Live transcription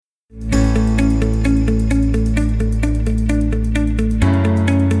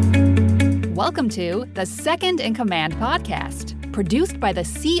Welcome to the Second in Command podcast, produced by the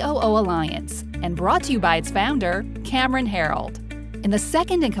COO Alliance and brought to you by its founder, Cameron Herold. In the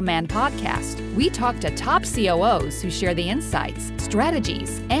Second in Command podcast, we talk to top COOs who share the insights,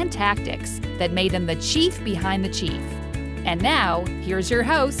 strategies, and tactics that made them the chief behind the chief. And now, here's your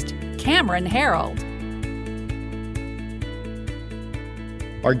host, Cameron Herold.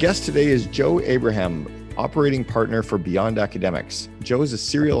 Our guest today is Joe Abraham, operating partner for Beyond Academics. Joe is a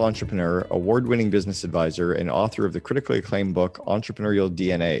serial entrepreneur, award-winning business advisor, and author of the critically acclaimed book, Entrepreneurial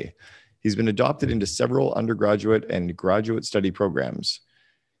DNA. He's been adopted into several undergraduate and graduate study programs.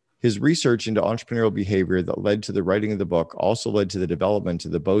 His research into entrepreneurial behavior that led to the writing of the book also led to the development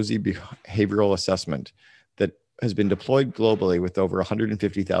of the BOSI behavioral assessment that has been deployed globally with over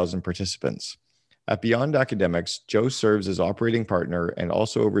 150,000 participants. At Beyond Academics, Joe serves as operating partner and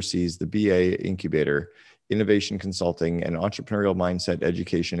also oversees the BA Incubator, Innovation Consulting, and Entrepreneurial Mindset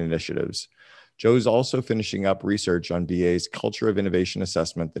Education Initiatives. Joe's also finishing up research on BA's Culture of Innovation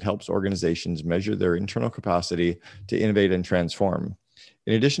Assessment that helps organizations measure their internal capacity to innovate and transform.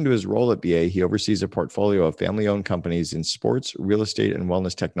 In addition to his role at BA, he oversees a portfolio of family-owned companies in sports, real estate, and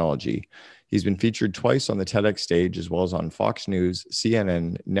wellness technology. He's been featured twice on the TEDx stage, as well as on Fox News,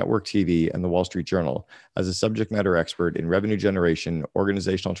 CNN, Network TV, and the Wall Street Journal as a subject matter expert in revenue generation,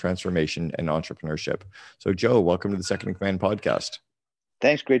 organizational transformation, and entrepreneurship. So Joe, welcome to the Second in Command podcast.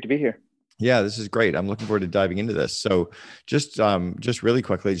 Thanks. Great to be here. Yeah, this is great. I'm looking forward to diving into this. So just really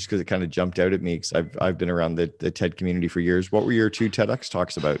quickly, just because it kind of jumped out at me, because I've been around the TED community for years. What were your two TEDx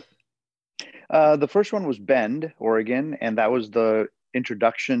talks about? The first one was Bend, Oregon, and that was the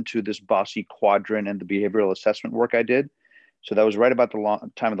introduction to this BOSI quadrant and the behavioral assessment work I did. So that was right about the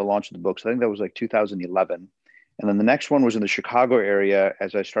time of the launch of the book. So I think that was like 2011. And then the next one was in the Chicago area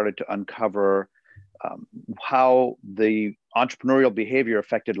as I started to uncover how the entrepreneurial behavior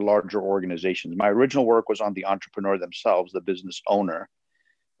affected larger organizations. My original work was on the entrepreneur themselves, the business owner.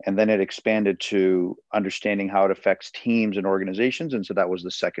 And then it expanded to understanding how it affects teams and organizations. And so that was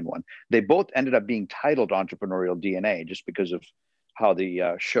the second one. They both ended up being titled Entrepreneurial DNA just because of how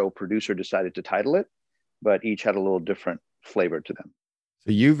the show producer decided to title it, but each had a little different flavor to them.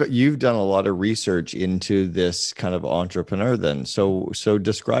 So you've done a lot of research into this kind of entrepreneur then. So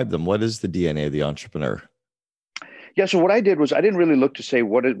describe them. What is the DNA of the entrepreneur? Yeah, so what I did was I didn't really look to say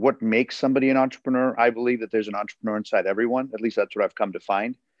what makes somebody an entrepreneur. I believe that there's an entrepreneur inside everyone. At least that's what I've come to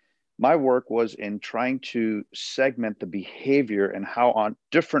find. My work was in trying to segment the behavior and how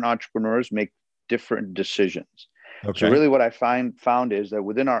different entrepreneurs make different decisions. Okay. So really what I found is that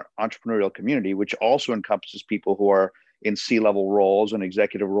within our entrepreneurial community, which also encompasses people who are in C-level roles and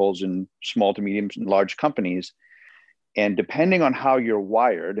executive roles in small to medium and large companies, and depending on how you're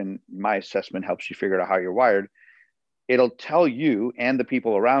wired, and my assessment helps you figure out how you're wired, it'll tell you and the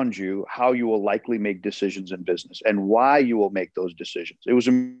people around you how you will likely make decisions in business and why you will make those decisions. It was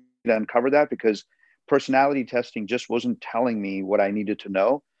to uncover that because personality testing just wasn't telling me what I needed to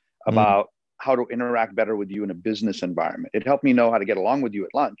know about how to interact better with you in a business environment. It helped me know how to get along with you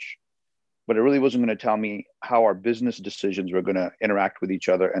at lunch, but it really wasn't going to tell me how our business decisions were going to interact with each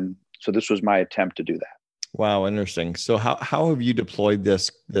other. And so this was my attempt to do that. Wow, interesting. So how have you deployed this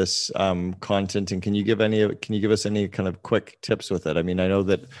content, and can you give us any kind of quick tips with it? I mean, I know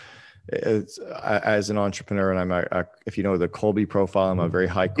that as an entrepreneur, and if you know the Kolbe profile, I'm a very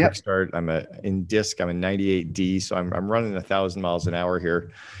high quick start. I'm in DISC, I'm a 98D, so I'm running 1,000 miles an hour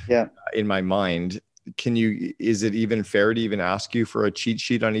here. Yeah, in my mind. Is it even fair to even ask you for a cheat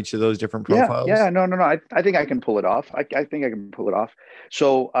sheet on each of those different profiles? Yeah. No. I think I can pull it off. I think I can pull it off.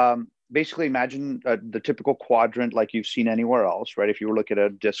 So basically imagine the typical quadrant like you've seen anywhere else, right? If you were looking at a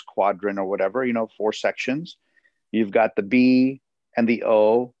DISC quadrant or whatever, 4 sections. You've got the B and the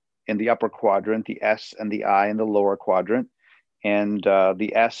O in the upper quadrant, the S and the I in the lower quadrant, and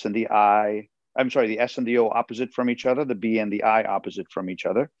the S and the O opposite from each other, the B and the I opposite from each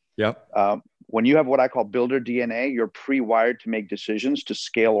other. Yep. When you have what I call builder DNA, you're pre-wired to make decisions to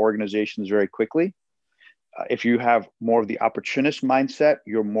scale organizations very quickly. If you have more of the opportunist mindset,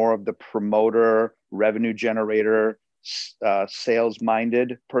 you're more of the promoter, revenue generator,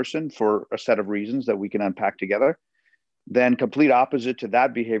 sales-minded person for a set of reasons that we can unpack together. Then complete opposite to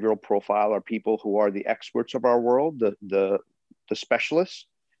that behavioral profile are people who are the experts of our world, the specialists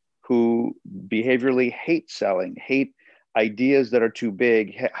who behaviorally hate selling, hate ideas that are too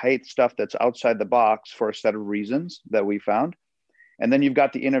big, hate stuff that's outside the box for a set of reasons that we found. And then you've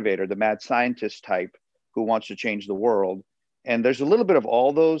got the innovator, the mad scientist type who wants to change the world. And there's a little bit of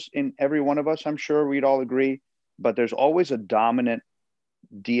all those in every one of us, I'm sure we'd all agree, but there's always a dominant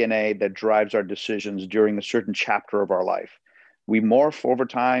DNA that drives our decisions during a certain chapter of our life. We morph over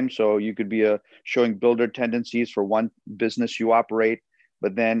time. So you could be showing builder tendencies for one business you operate,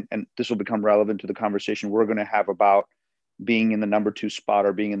 but then, and this will become relevant to the conversation we're going to have about being in the number 2 spot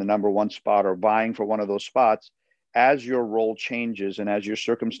or being in the number 1 spot or vying for one of those spots. As your role changes and as your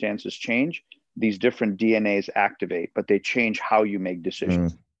circumstances change, these different DNAs activate, but they change how you make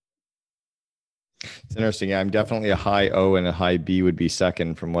decisions. It's interesting. Yeah, I'm definitely a high O, and a high B would be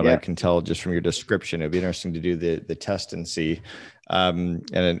second from what I can tell just from your description. It'd be interesting to do the test and see.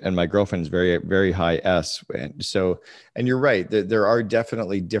 And my girlfriend's very, very high S. And you're right. There are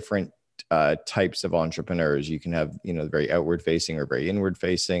definitely different types of entrepreneurs. You can have, very outward facing or very inward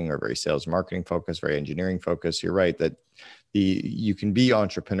facing or very sales marketing focused, very engineering focused. You're right that you can be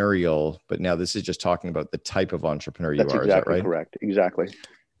entrepreneurial, but now this is just talking about the type of entrepreneur you are. Exactly, is that right? Correct. Exactly.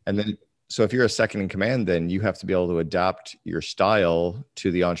 And then, so if you're a second in command, then you have to be able to adapt your style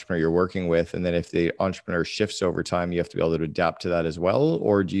to the entrepreneur you're working with. And then if the entrepreneur shifts over time, you have to be able to adapt to that as well.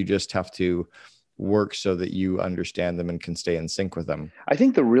 Or do you just have to work so that you understand them and can stay in sync with them? I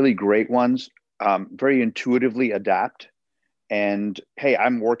think the really great ones very intuitively adapt. And hey,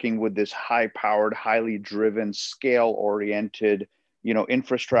 I'm working with this high-powered, highly driven, scale-oriented,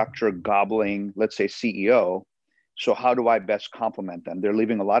 infrastructure gobbling, let's say CEO. So how do I best complement them? They're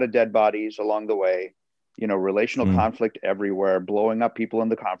leaving a lot of dead bodies along the way, relational conflict everywhere, blowing up people in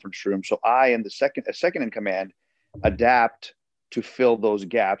the conference room. So I, and a second in command, adapt to fill those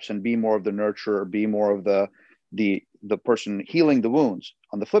gaps and be more of the nurturer, be more of the person healing the wounds.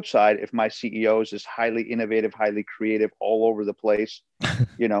 On the flip side, if my CEO is this highly innovative, highly creative, all over the place,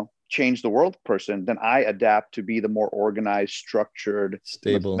 change the world person, then I adapt to be the more organized, structured,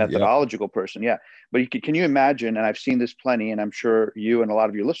 stable, methodological person. Yeah. But can you imagine, and I've seen this plenty, and I'm sure you and a lot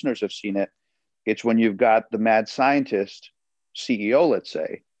of your listeners have seen it, it's when you've got the mad scientist CEO, let's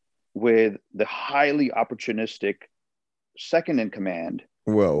say, with the highly opportunistic second in command.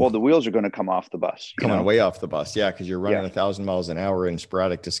 Whoa. Well, the wheels are going to come off the bus. Coming way off the bus. Yeah. Cause you're running 1,000 miles an hour in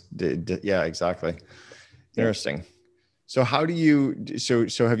sporadic. Yeah, exactly. Interesting. So how do you, so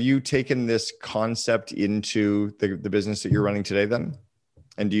have you taken this concept into the business that you're running today then?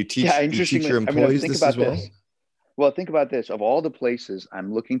 And do you teach, your employees this as well? Well, think about this. Of all the places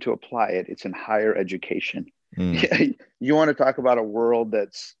I'm looking to apply it, it's in higher education. You want to talk about a world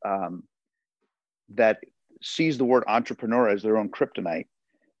that's, that sees the word entrepreneur as their own kryptonite,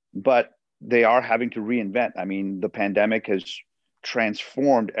 but they are having to reinvent. I mean, the pandemic has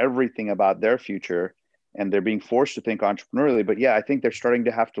transformed everything about their future, and they're being forced to think entrepreneurially. But yeah, I think they're starting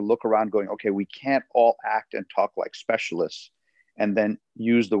to have to look around going, okay, we can't all act and talk like specialists and then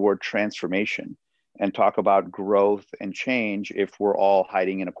use the word transformation and talk about growth and change if we're all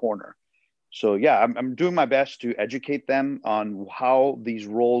hiding in a corner. So yeah, I'm doing my best to educate them on how these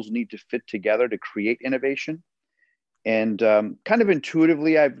roles need to fit together to create innovation. And kind of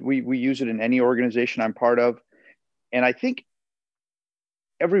intuitively, we use it in any organization I'm part of. And I think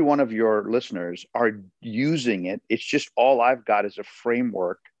every one of your listeners are using it. It's just all I've got is a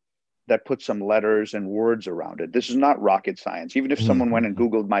framework that puts some letters and words around it. This is not rocket science. Even if someone went and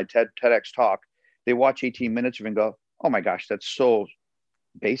Googled my TEDx talk, they watch 18 minutes of it and go, oh my gosh, that's so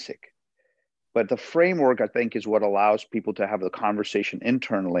basic. But the framework, I think, is what allows people to have the conversation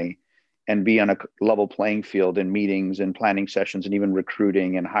internally and be on a level playing field in meetings and planning sessions and even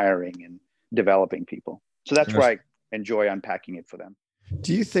recruiting and hiring and developing people. So that's where I enjoy unpacking it for them.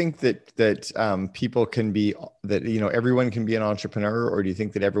 Do you think that people can be, that, everyone can be an entrepreneur, or do you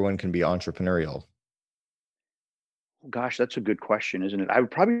think that everyone can be entrepreneurial? Gosh, that's a good question, isn't it? I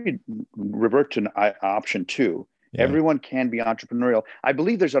would probably revert to option 2. Yeah. Everyone can be entrepreneurial. I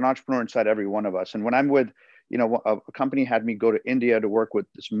believe there's an entrepreneur inside every one of us. And when I'm with, a company had me go to India to work with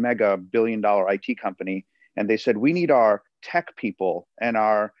this mega billion-dollar IT company. And they said, we need our tech people and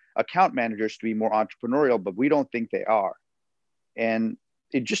our account managers to be more entrepreneurial, but we don't think they are. And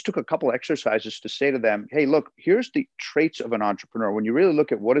it just took a couple exercises to say to them, hey, look, here's the traits of an entrepreneur. When you really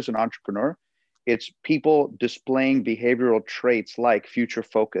look at what is an entrepreneur, it's people displaying behavioral traits like future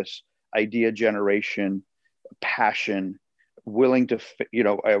focus, idea generation, passion, willing to,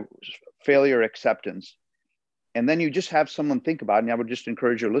 failure acceptance. And then you just have someone think about it. And I would just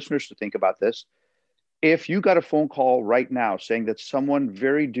encourage your listeners to think about this. If you got a phone call right now saying that someone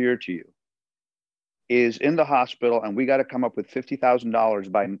very dear to you is in the hospital and we got to come up with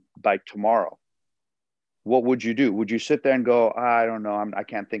 $50,000 by tomorrow, what would you do? Would you sit there and go, I don't know, I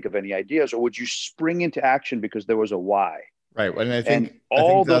can't think of any ideas? Or would you spring into action because there was a why? Right. And I think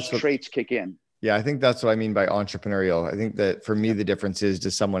those traits kick in. Yeah, I think that's what I mean by entrepreneurial. I think that for me, the difference is,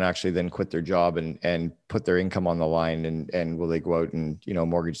 does someone actually then quit their job and put their income on the line, and will they go out and,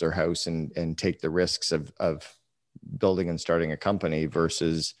 mortgage their house and take the risks of building and starting a company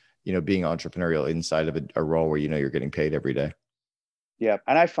versus, being entrepreneurial inside of a role where, you're getting paid every day. Yeah.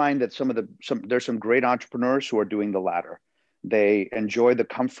 And I find that there's some great entrepreneurs who are doing the latter. They enjoy the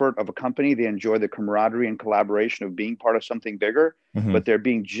comfort of a company. They enjoy the camaraderie and collaboration of being part of something bigger, but they're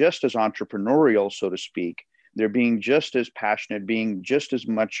being just as entrepreneurial, so to speak. They're being just as passionate, being just as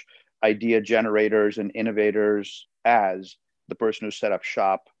much idea generators and innovators as the person who set up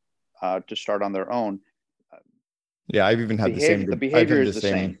shop to start on their own. Yeah, I've even had the behavior is the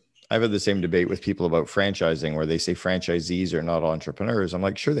same. I've had the same debate with people about franchising, where they say franchisees are not entrepreneurs. I'm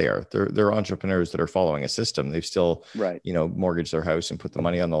like, sure they are. They're entrepreneurs that are following a system. They've still, mortgaged their house and put the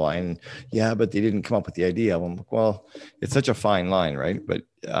money on the line. Yeah, but they didn't come up with the idea. I'm like, well, it's such a fine line, right? But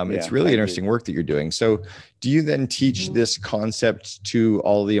it's really interesting work that you're doing. So do you then teach this concept to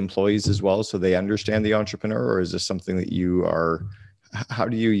all the employees as well, so they understand the entrepreneur, or is this something that how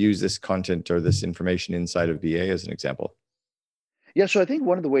do you use this content or this information inside of BA as an example? Yeah, so I think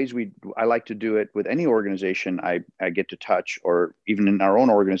one of the ways I like to do it with any organization I get to touch, or even in our own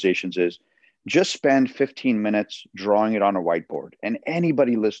organizations, is just spend 15 minutes drawing it on a whiteboard. And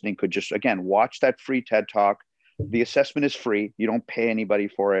anybody listening could just, again, watch that free TED Talk. The assessment is free. You don't pay anybody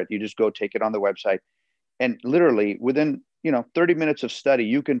for it. You just go take it on the website. And literally within 30 minutes of study,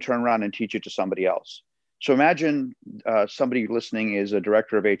 you can turn around and teach it to somebody else. So imagine somebody listening is a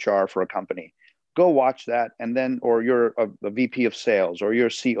director of HR for a company. Go watch that, and then, or you're a VP of sales, or you're a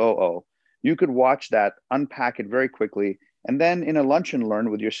COO. You could watch that, unpack it very quickly, and then in a lunch and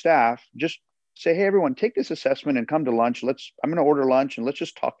learn with your staff, just say, hey, everyone, take this assessment and come to lunch. I'm going to order lunch and let's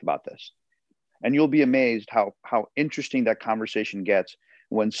just talk about this. And you'll be amazed how interesting that conversation gets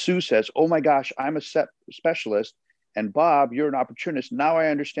when Sue says, oh my gosh, I'm a specialist, and Bob, you're an opportunist. Now I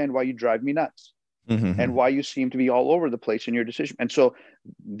understand why you drive me nuts. And why you seem to be all over the place in your decision. And so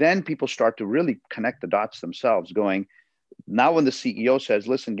then people start to really connect the dots themselves, going, now when the CEO says,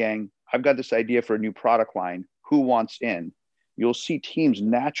 listen, gang, I've got this idea for a new product line, who wants in? You'll see teams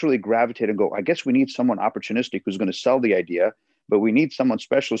naturally gravitate and go, I guess we need someone opportunistic who's going to sell the idea, but we need someone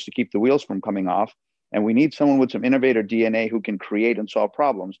specialist to keep the wheels from coming off. And we need someone with some innovator DNA who can create and solve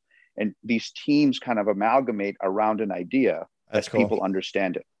problems. And these teams kind of amalgamate around an idea as cool. People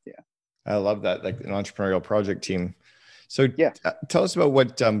understand it. Yeah. I love that, like an entrepreneurial project team. So tell us about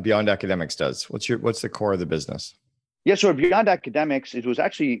what Beyond Academics does. What's the core of the business? Yeah, so Beyond Academics, it was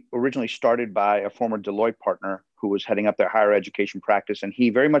actually originally started by a former Deloitte partner who was heading up their higher education practice. And he,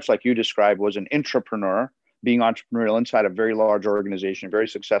 very much like you described, was an intrapreneur, being entrepreneurial inside a very large organization, very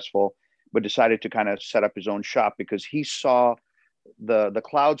successful, but decided to kind of set up his own shop because he saw the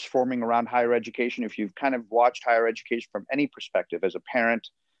clouds forming around higher education. If you've kind of watched higher education from any perspective, as a parent,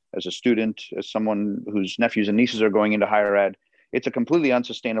 as a student, as someone whose nephews and nieces are going into higher ed, it's a completely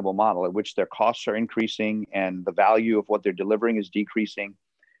unsustainable model at which their costs are increasing and the value of what they're delivering is decreasing.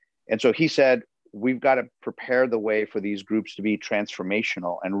 And so he said, we've got to prepare the way for these groups to be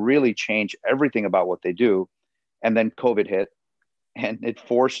transformational and really change everything about what they do. And then COVID hit and it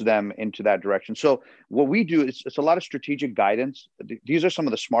forced them into that direction. So what we do is it's a lot of strategic guidance. These are some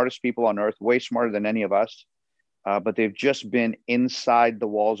of the smartest people on earth, way smarter than any of us. But they've just been inside the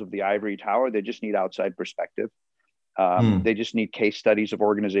walls of the ivory tower. They just need outside perspective. They just need case studies of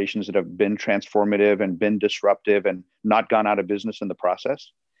organizations that have been transformative and been disruptive and not gone out of business in the process.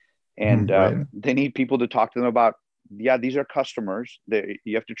 And they need people to talk to them about, these are customers.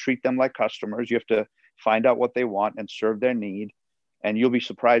 You have to treat them like customers. You have to find out what they want and serve their need. And you'll be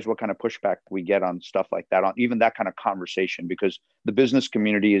surprised what kind of pushback we get on stuff like that, on even that kind of conversation, because the business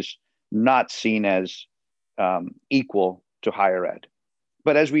community is not seen as equal to higher ed.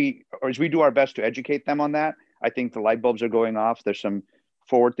 But as we do our best to educate them on that, I think the light bulbs are going off. There's some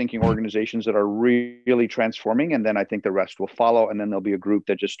forward-thinking organizations that are really transforming, and then I think the rest will follow, and then there'll be a group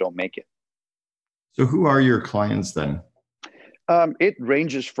that just don't make it. So who are your clients then? It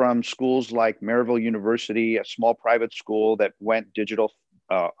ranges from schools like Maryville University, a small private school that went digital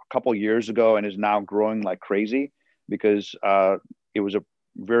a couple years ago and is now growing like crazy because it was a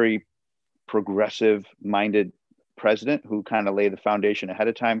very progressive-minded president who kind of laid the foundation ahead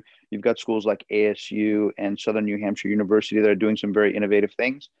of time. You've got schools like ASU and Southern New Hampshire University that are doing some very innovative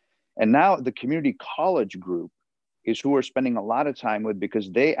things. And now the community college group is who we're spending a lot of time with because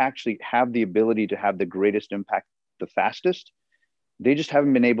they actually have the ability to have the greatest impact the fastest. They just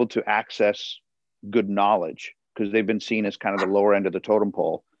haven't been able to access good knowledge because they've been seen as kind of the lower end of the totem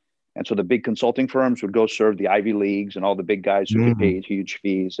pole. And so the big consulting firms would go serve the Ivy Leagues and all the big guys who get paid huge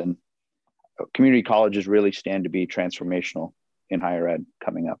fees. And community colleges really stand to be transformational in higher ed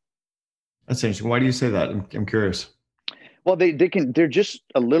coming up. That's interesting. Why do you say that? I'm curious. Well, they're just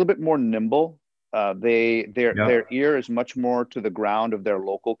a little bit more nimble Their ear is much more to the ground of their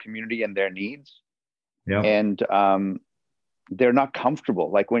local community and their needs. Yeah. And they're not comfortable.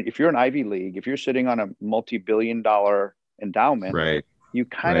 Like if you're an Ivy League, if you're sitting on a multi-billion-dollar endowment, Right. you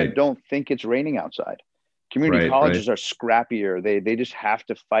kind of don't think it's raining outside. Community Right, colleges are scrappier. They just have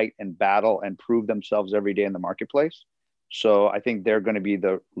to fight and battle and prove themselves every day in the marketplace. So I think they're going to be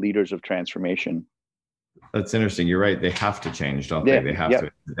the leaders of transformation. That's interesting. You're right. They have to change, don't they? They have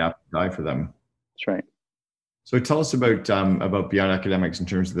to adapt and die for them. That's right. So tell us about Beyond Academics in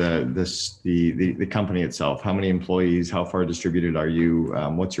terms of the company itself. How many employees? How far distributed are you?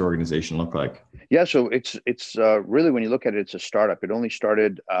 What's your organization look like? Yeah, so it's really, when you look at it, it's a startup. It only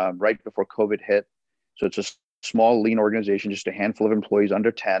started right before COVID hit. So it's a small, lean organization, just a handful of employees,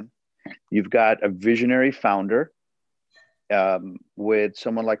 under 10. You've got a visionary founder with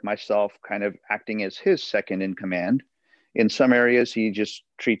someone like myself kind of acting as his second in command. In some areas, he just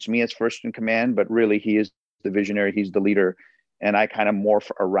treats me as first in command, but really he is the visionary, he's the leader. And I kind of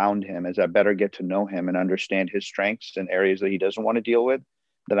morph around him as I better get to know him and understand his strengths and areas that he doesn't want to deal with.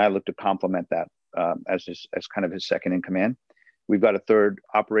 Then I look to complement that as kind of his second in command. We've got a third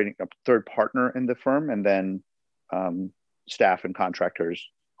partner in the firm, and then staff and contractors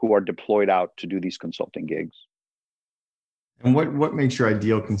who are deployed out to do these consulting gigs. And what makes your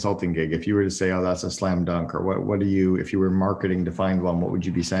ideal consulting gig? If you were to say, oh, that's a slam dunk, or what do you, if you were marketing to find one, what would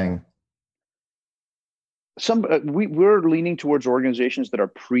you be saying? We're leaning towards organizations that are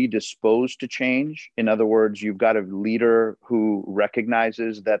predisposed to change. In other words, you've got a leader who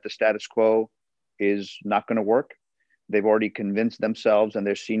recognizes that the status quo is not going to work. They've already convinced themselves and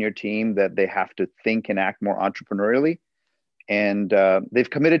their senior team that they have to think and act more entrepreneurially. And they've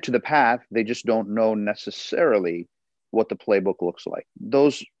committed to the path. They just don't know necessarily what the playbook looks like.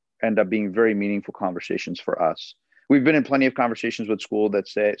 Those end up being very meaningful conversations for us. We've been in plenty of conversations with schools that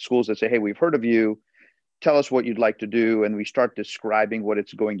say, hey, we've heard of you. Tell us what you'd like to do. And we start describing what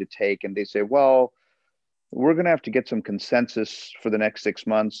it's going to take. And they say, well, we're going to have to get some consensus for the next 6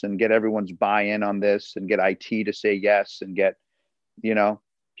 months and get everyone's buy-in on this, and get IT to say yes, and get,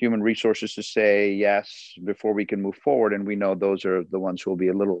 human resources to say yes before we can move forward. And we know those are the ones who will be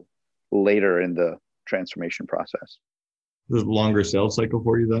a little later in the transformation process. There's a longer sales cycle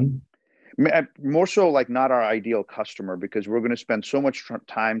for you then? More so like not our ideal customer, because we're going to spend so much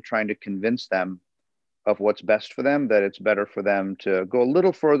time trying to convince them of what's best for them, that it's better for them to go a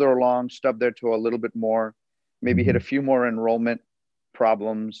little further along, stub their toe a little bit more, maybe hit a few more enrollment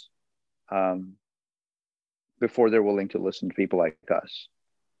problems before they're willing to listen to people like us.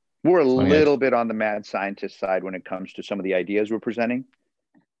 We're a little bit on the mad scientist side when it comes to some of the ideas we're presenting.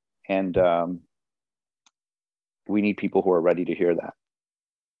 And we need people who are ready to hear that.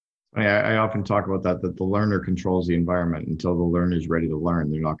 I often talk about that the learner controls the environment. Until the learner is ready to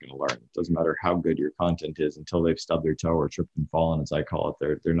learn, they're not going to learn. It doesn't matter how good your content is, until they've stubbed their toe or tripped and fallen, as I call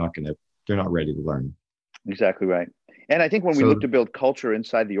it. They're not ready to learn. Exactly right. And I think when we look to build culture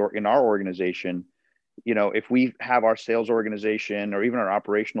inside in our organization, if we have our sales organization or even our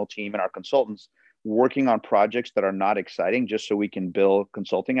operational team and our consultants working on projects that are not exciting just so we can bill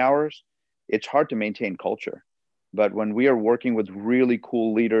consulting hours, it's hard to maintain culture. But when we are working with really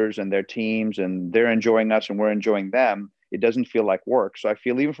cool leaders and their teams, and they're enjoying us and we're enjoying them, it doesn't feel like work. So I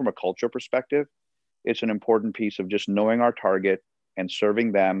feel, even from a culture perspective, it's an important piece of just knowing our target and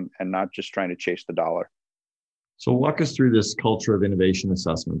serving them, and not just trying to chase the dollar. So walk us through this culture of innovation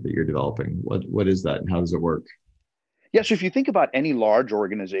assessment that you're developing. What is that, and how does it work? Yeah, so if you think about any large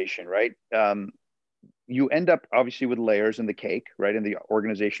organization, right, you end up obviously with layers in the cake, right, in the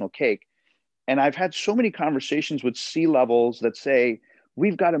organizational cake. And I've had so many conversations with C-levels that say,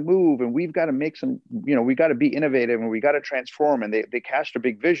 we've got to move, and we've got to make some, we got to be innovative, and we got to transform. And they cast a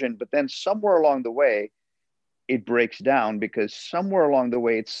big vision, but then somewhere along the way, it breaks down, because somewhere along the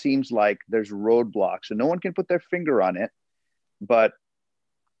way, it seems like there's roadblocks and no one can put their finger on it. But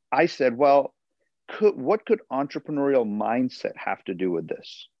I said, well, what could entrepreneurial mindset have to do with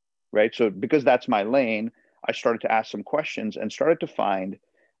this? Right. So because that's my lane, I started to ask some questions and started to find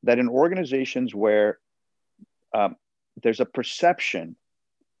that in organizations where there's a perception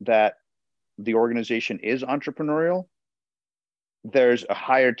that the organization is entrepreneurial, there's a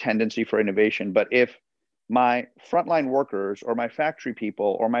higher tendency for innovation. But if my frontline workers or my factory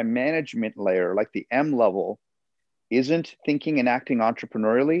people or my management layer, like the M level, isn't thinking and acting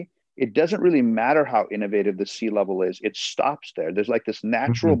entrepreneurially, it doesn't really matter how innovative the C level is. It stops there. There's like this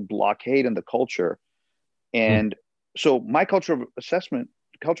natural blockade in the culture. And so my culture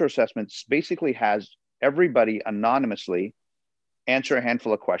assessments basically has everybody anonymously answer a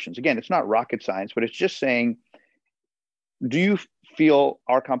handful of questions. Again, it's not rocket science, but it's just saying, do you feel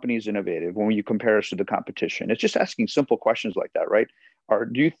our company is innovative when you compare us to the competition? It's just asking simple questions like that, right? Or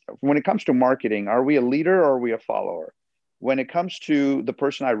when it comes to marketing, are we a leader or are we a follower? When it comes to the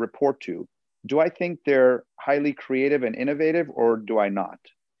person I report to, do I think they're highly creative and innovative, or do I not?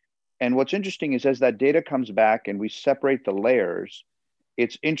 And what's interesting is as that data comes back and we separate the layers,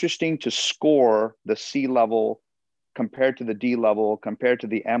 it's interesting to score the C level compared to the D level, compared to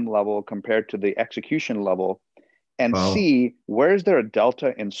the M level, compared to the execution level, and see where is there a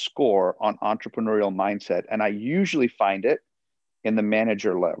delta in score on entrepreneurial mindset. And I usually find it in the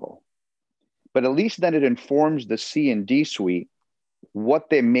manager level. But at least then it informs the C and D suite what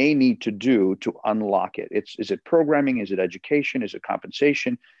they may need to do to unlock it. Is it programming? Is it education? Is it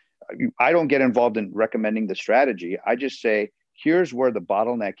compensation? I don't get involved in recommending the strategy. I just say, here's where the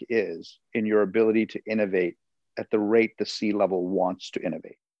bottleneck is in your ability to innovate at the rate the C level wants to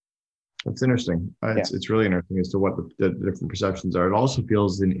innovate. That's interesting. It's really interesting as to what the different perceptions are. It also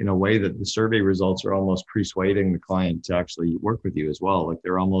feels in a way that the survey results are almost persuading the client to actually work with you as well. Like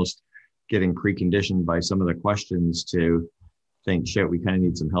they're almost getting preconditioned by some of the questions to think, shit, we kind of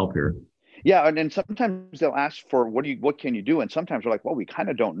need some help here. Yeah, and then sometimes they'll ask for what can you do? And sometimes we're like, well, we kind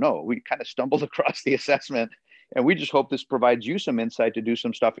of don't know. We kind of stumbled across the assessment, and we just hope this provides you some insight to do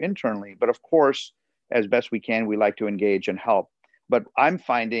some stuff internally. But of course, as best we can, we like to engage and help. But I'm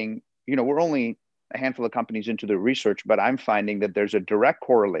finding, we're only a handful of companies into the research, but I'm finding that there's a direct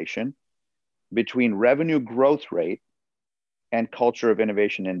correlation between revenue growth rate and culture of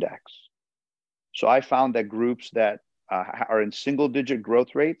innovation index. So I found that groups that are in single-digit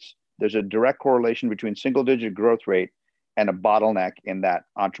growth rates, there's a direct correlation between single-digit growth rate and a bottleneck in that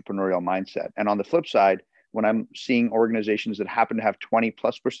entrepreneurial mindset. And on the flip side, when I'm seeing organizations that happen to have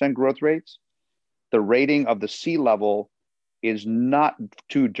 20+% growth rates, the rating of the C level is not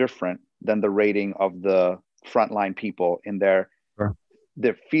too different than the rating of the frontline people in their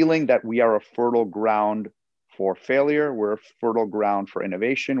feeling that we are a fertile ground for failure. We're a fertile ground for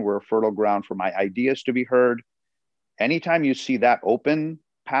innovation. We're a fertile ground for my ideas to be heard. Anytime you see that open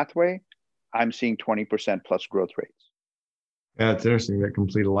pathway, I'm seeing 20% plus growth rates. Yeah, it's interesting, that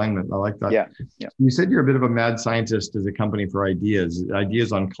complete alignment. I like that. Yeah. You said you're a bit of a mad scientist as a company for ideas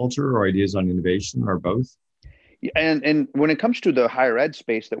on culture or ideas on innovation, or both? And when it comes to the higher ed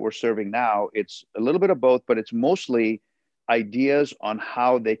space that we're serving now, it's a little bit of both, but it's mostly ideas on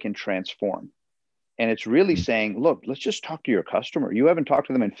how they can transform. And it's really saying, look, let's just talk to your customer. You haven't talked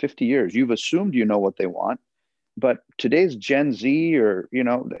to them in 50 years. You've assumed you know what they want. But today's Gen Z, or,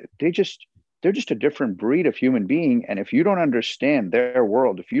 they're just a different breed of human being. And if you don't understand their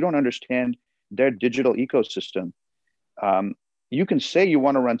world, if you don't understand their digital ecosystem, you can say you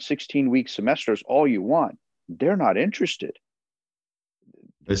want to run 16-week semesters all you want. They're not interested.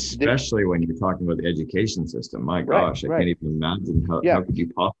 Especially when you're talking about the education system. My gosh, I can't even imagine how could you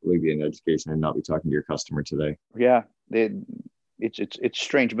possibly be in education and not be talking to your customer today? Yeah, it's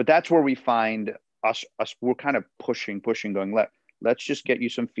strange, but that's where we find us. We're kind of pushing, going, let's just get you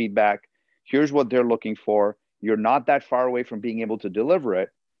some feedback. Here's what they're looking for. You're not that far away from being able to deliver it.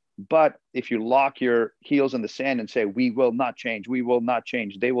 But if you lock your heels in the sand and say, we will not change,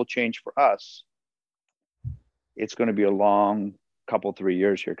 they will change for us, it's going to be a long couple, 3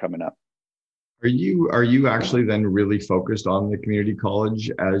 years here coming up. Are you actually then really focused on the community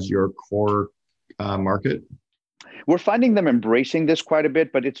college as your core market? We're finding them embracing this quite a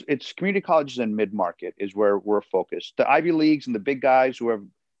bit, but it's community colleges and mid-market is where we're focused. The Ivy Leagues and the big guys who have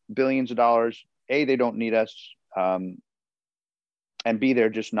billions of dollars, A, they don't need us, and B, they're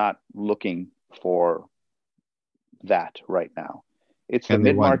just not looking for that right now. It's the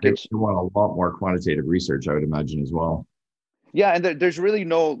mid-markets. They want a lot more quantitative research, I would imagine, as well. Yeah, and there's really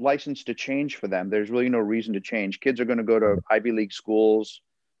no license to change for them. There's really no reason to change. Kids are going to go to Ivy League schools.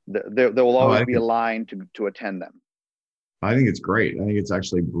 They will always be aligned to attend them. I think it's great. I think it's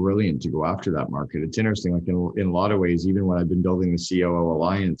actually brilliant to go after that market. It's interesting, like in a lot of ways, even when I've been building the COO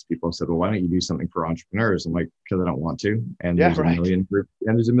Alliance, people have said, well, why don't you do something for entrepreneurs? I'm like, because I don't want to. And there's a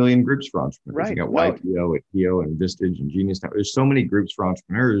million groups for entrepreneurs. You got YPO and EO and Vistage and Genius. There's so many groups for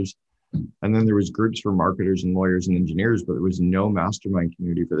entrepreneurs. And then there was groups for marketers and lawyers and engineers, but there was no mastermind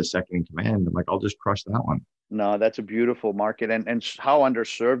community for the second in command. I'm like, I'll just crush that one. No, that's a beautiful market. And how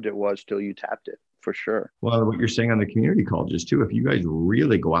underserved it was till you tapped it, for sure. Well, what you're saying on the community colleges too, if you guys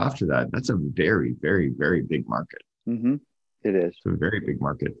really go after that, that's a very, very, very big market. Mm-hmm. It is. It's a very big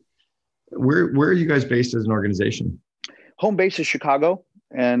market. Where are you guys based as an organization? Home base is Chicago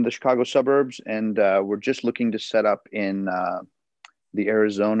and the Chicago suburbs. And we're just looking to set up in the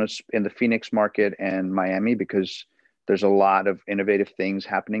Arizona, in the Phoenix market and Miami, because there's a lot of innovative things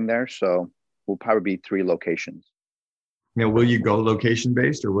happening there. So we'll probably be 3 locations. Will you go location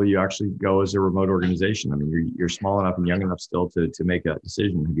based, or will you actually go as a remote organization? I mean, you're small enough and young enough still to make that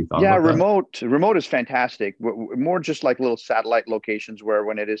decision. Have you thought about that? Remote is fantastic. More just like little satellite locations where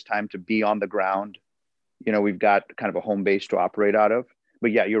when it is time to be on the ground, we've got kind of a home base to operate out of.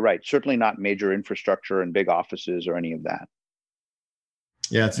 But yeah, you're right. Certainly not major infrastructure and big offices or any of that.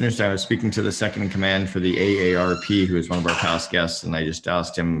 Yeah, it's interesting. I was speaking to the second in command for the AARP, who is one of our past guests, and I just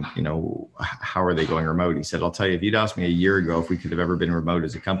asked him, how are they going remote? He said, I'll tell you, if you'd asked me a year ago if we could have ever been remote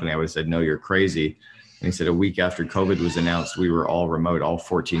as a company, I would have said, no, you're crazy. And he said, a week after COVID was announced, we were all remote, all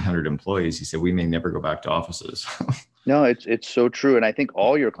 1,400 employees. He said, we may never go back to offices. No, it's so true. And I think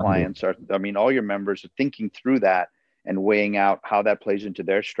all your clients all your members are thinking through that and weighing out how that plays into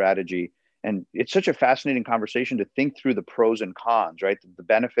their strategy. And it's such a fascinating conversation to think through the pros and cons, right? The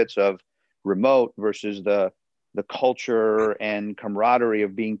benefits of remote versus the culture and camaraderie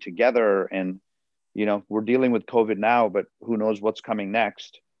of being together. And, we're dealing with COVID now, but who knows what's coming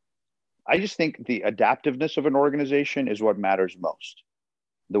next. I just think the adaptiveness of an organization is what matters most.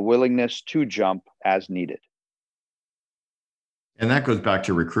 The willingness to jump as needed. And that goes back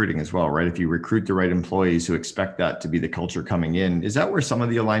to recruiting as well, right? If you recruit the right employees who expect that to be the culture coming in, is that where some of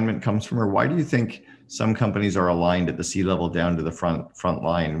the alignment comes from? Or why do you think some companies are aligned at the C-level down to the front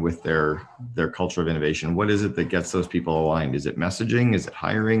line with their culture of innovation? What is it that gets those people aligned? Is it messaging? Is it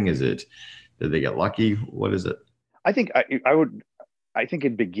hiring? Did they get lucky? What is it? I think I think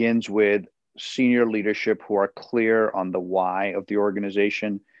it begins with senior leadership who are clear on the why of the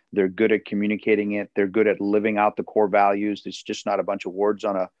organization. They're good at communicating it. They're good at living out the core values. It's just not a bunch of words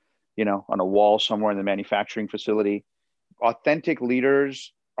on a wall somewhere in the manufacturing facility. Authentic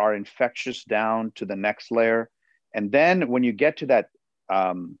leaders are infectious down to the next layer. And then when you get to that,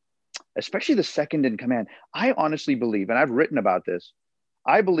 especially the second in command, I honestly believe, and I've written about this,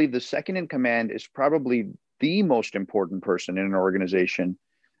 I believe the second in command is probably the most important person in an organization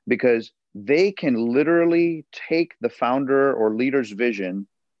because they can literally take the founder or leader's vision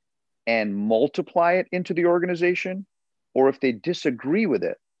and multiply it into the organization, or if they disagree with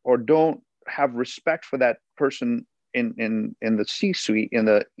it or don't have respect for that person in the C-suite, in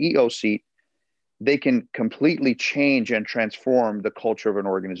the EO seat, they can completely change and transform the culture of an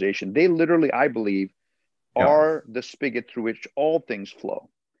organization. They literally, I believe, are the spigot through which all things flow.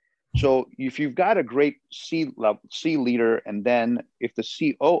 So if you've got a great C leader, and then if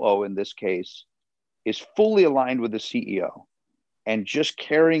the COO in this case is fully aligned with the CEO, and just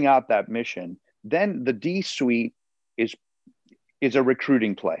carrying out that mission, then the D-suite is a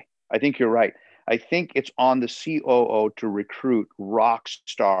recruiting play. I think you're right. I think it's on the COO to recruit rock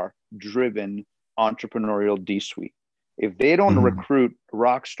star driven entrepreneurial D-suite. If they don't recruit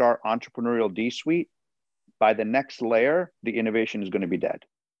rock star entrepreneurial D-suite, by the next layer, the innovation is going to be dead.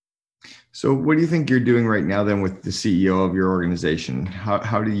 So what do you think you're doing right now then with the CEO of your organization?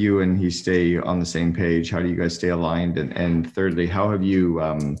 How do you and he stay on the same page? How do you guys stay aligned? And thirdly, how have you,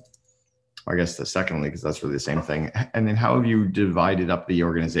 secondly, because that's really the same thing. And then how have you divided up the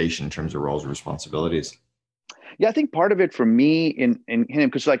organization in terms of roles and responsibilities? Yeah, I think part of it for me in him,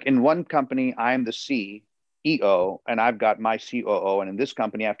 because like in one company, I'm the CEO and I've got my COO. And in this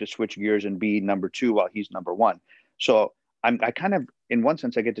company, I have to switch gears and be number two while he's number one. So I kind of, in one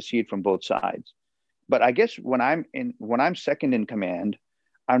sense, I get to see it from both sides. But I guess when I'm second in command,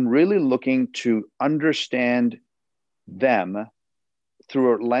 I'm really looking to understand them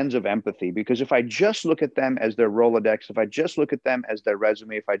through a lens of empathy. Because if I just look at them as their Rolodex, if I just look at them as their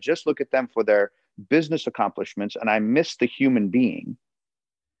resume, if I just look at them for their business accomplishments and I miss the human being,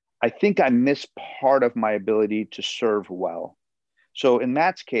 I think I miss part of my ability to serve well. So in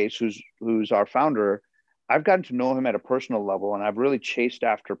Matt's case, who's our founder, I've gotten to know him at a personal level, and I've really chased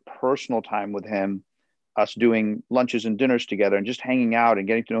after personal time with him, us doing lunches and dinners together and just hanging out and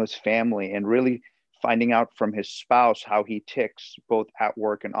getting to know his family and really finding out from his spouse how he ticks both at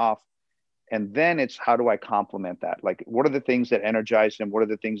work and off. And then it's how do I complement that? Like, what are the things that energize him? What are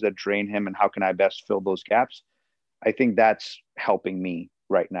the things that drain him? And how can I best fill those gaps? I think that's helping me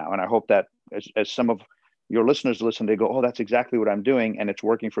right now. And I hope that as some of your listeners listen, they go, oh, that's exactly what I'm doing. And it's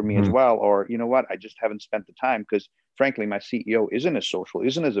working for me as well. Or, you know what, I just haven't spent the time because frankly, my CEO isn't as social,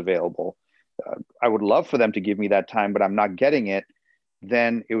 isn't as available. I would love for them to give me that time, but I'm not getting it.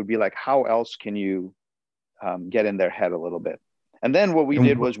 Then it would be like, how else can you get in their head a little bit? And then what we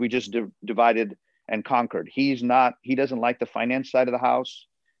did was we just divided and conquered. He doesn't like the finance side of the house.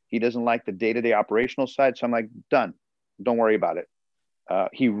 He doesn't like the day-to-day operational side. So I'm like, done. Don't worry about it.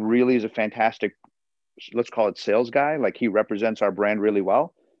 He really is a fantastic, let's call it sales guy. Like he represents our brand really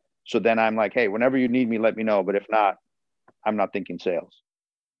well. So then I'm like, hey, whenever you need me, let me know. But if not, I'm not thinking sales.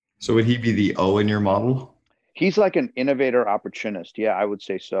 So would he be the O in your model? He's like an innovator opportunist. Yeah, I would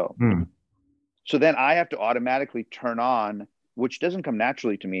say so. Hmm. So then I have to automatically turn on, which doesn't come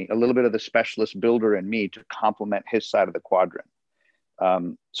naturally to me, a little bit of the specialist builder in me to complement his side of the quadrant.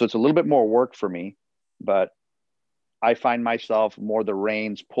 So it's a little bit more work for me, but I find myself more the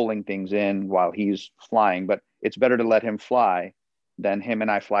reins pulling things in while he's flying. But it's better to let him fly than him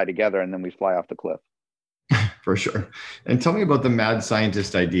and I fly together and then we fly off the cliff. For sure. And tell me about the mad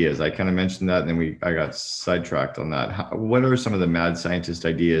scientist ideas. I kind of mentioned that, and then I got sidetracked on that. What are some of the mad scientist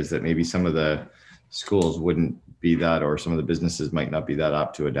ideas that maybe some of the schools wouldn't be that, or some of the businesses might not be that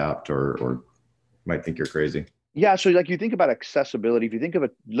apt to adapt, or might think you're crazy? Yeah, so like you think about accessibility. If you think of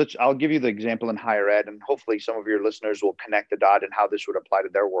it, I'll give you the example in higher ed, and hopefully some of your listeners will connect the dot and how this would apply to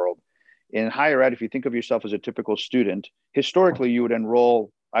their world. In higher ed, if you think of yourself as a typical student, historically you would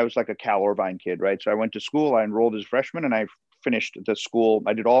enroll. I was like a Cal Irvine kid, right? So I went to school, I enrolled as a freshman, and I finished the school.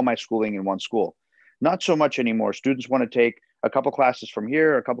 I did all my schooling in one school. Not so much anymore. Students want to take a couple classes from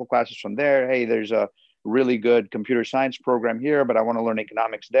here, a couple classes from there. Hey, there's a really good computer science program here, but I want to learn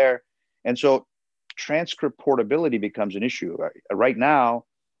economics there. And so transcript portability becomes an issue. Right now,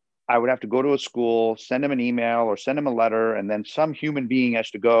 I would have to go to a school, send them an email or send them a letter, and then some human being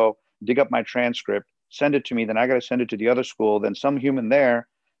has to go dig up my transcript, send it to me. Then I got to send it to the other school. Then some human there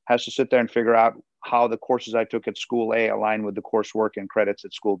has to sit there and figure out how the courses I took at school A align with the coursework and credits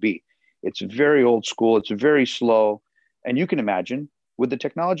at school B. It's very old school. It's very slow. And you can imagine with the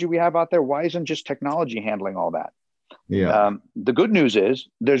technology we have out there, why isn't just technology handling all that? Yeah. The good news is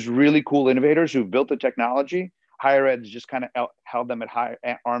there's really cool innovators who've built the technology. Higher ed just kind of held them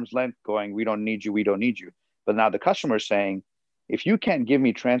at arm's length going, we don't need you, we don't need you. But now the customer is saying, if you can't give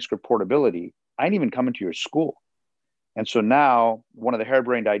me transcript portability, I ain't even coming to your school. And so now one of the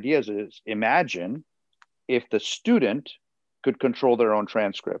harebrained ideas is imagine if the student could control their own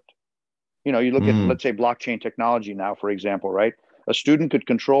transcript. You look at, let's say, blockchain technology now, for example, right? A student could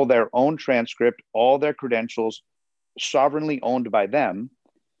control their own transcript, all their credentials, sovereignly owned by them,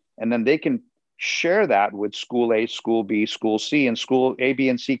 and then they can share that with school A, school B, school C, and school A, B,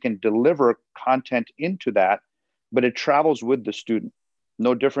 and C can deliver content into that, but it travels with the student,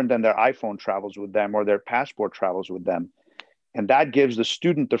 no different than their iPhone travels with them or their passport travels with them. And that gives the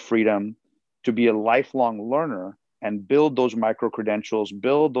student the freedom to be a lifelong learner and build those micro credentials,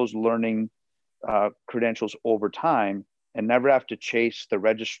 build those learning credentials over time, and never have to chase the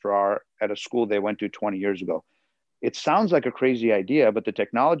registrar at a school they went to 20 years ago. It sounds like a crazy idea, but the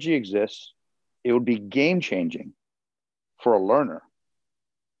technology exists. It would be game changing for a learner.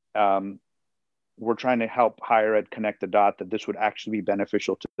 We're trying to help higher ed connect the dot that this would actually be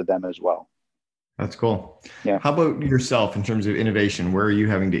beneficial to them as well. That's cool. Yeah. How about yourself in terms of innovation? Where are you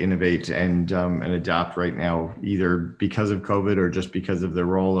having to innovate and adapt right now, either because of COVID or just because of the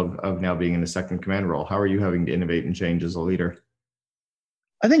role of now being in a second command role? How are you having to innovate and change as a leader?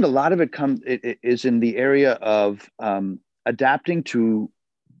 I think a lot of it is in the area of adapting to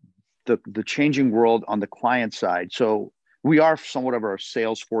the changing world on the client side. So we are somewhat of a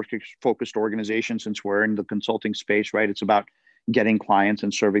sales focused organization since we're in the consulting space, right? It's about getting clients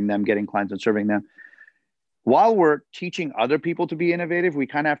and serving them, getting clients and serving them. While we're teaching other people to be innovative, we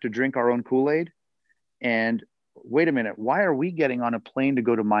kind of have to drink our own Kool-Aid. And wait a minute, why are we getting on a plane to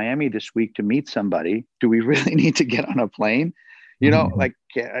go to Miami this week to meet somebody? Do we really need to get on a plane? And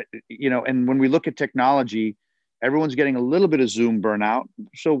when we look at technology, everyone's getting a little bit of Zoom burnout.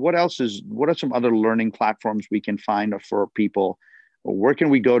 So what are some other learning platforms we can find for people? Where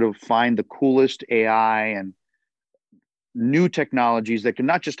can we go to find the coolest AI and new technologies that can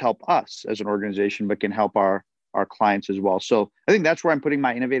not just help us as an organization, but can help our clients as well? So I think that's where I'm putting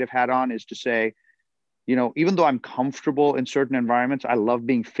my innovative hat on, is to say, even though I'm comfortable in certain environments, I love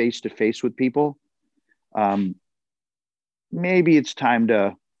being face to face with people. Maybe it's time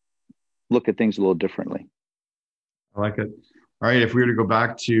to look at things a little differently. I like it. All right. If we were to go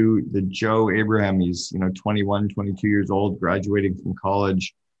back to the Joe Abraham, he's 21, 22 years old, graduating from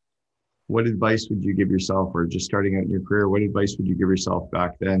college. What advice would you give yourself, or just starting out in your career, what advice would you give yourself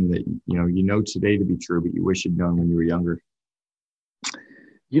back then that you know today to be true, but you wish you'd known when you were younger?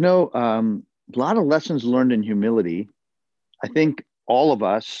 A lot of lessons learned in humility. I think all of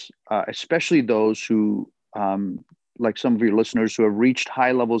us, especially those who, like some of your listeners who have reached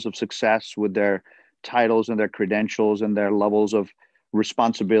high levels of success with their titles and their credentials and their levels of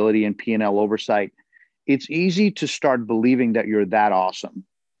responsibility and P&L oversight, it's easy to start believing that you're that awesome.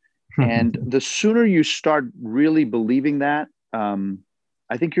 And the sooner you start really believing that,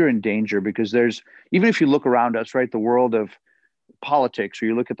 I think you're in danger, because even if you look around us, right, the world of politics, or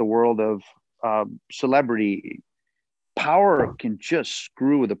you look at the world of celebrity, power can just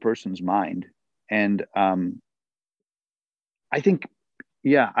screw with a person's mind. And I think,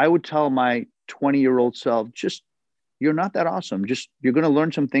 I would tell my 20-year-old self, you're not that awesome. You're going to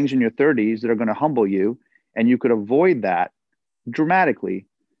learn some things in your 30s that are going to humble you. And you could avoid that dramatically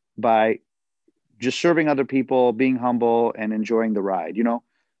by just serving other people, being humble, and enjoying the ride.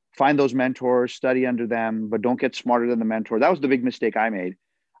 Find those mentors, study under them, but don't get smarter than the mentor. That was the big mistake I made.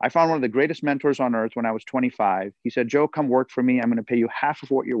 I found one of the greatest mentors on earth when I was 25. He said, Joe, come work for me. I'm going to pay you half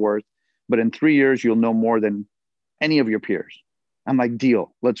of what you're worth, but in 3 years, you'll know more than any of your peers. I'm like,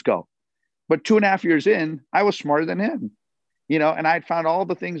 deal, let's go. But 2.5 years in, I was smarter than him, and I'd found all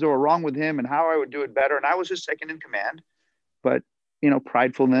the things that were wrong with him and how I would do it better. And I was his second in command, but,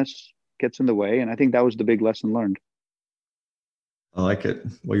 pridefulness gets in the way. And I think that was the big lesson learned. I like it.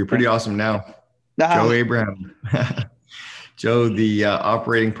 Well, you're pretty awesome now. Joe Abraham. Joe, the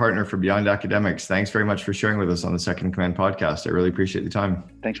operating partner for Beyond Academics. Thanks very much for sharing with us on the Second in Command podcast. I really appreciate the time.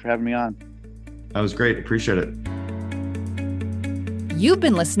 Thanks for having me on. That was great. Appreciate it. You've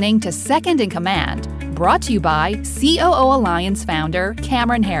been listening to Second in Command, brought to you by COO Alliance founder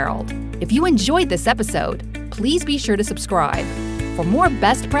Cameron Herold. If you enjoyed this episode, please be sure to subscribe. For more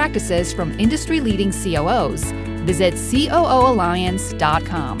best practices from industry-leading COOs, visit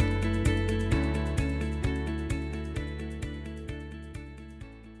COOalliance.com.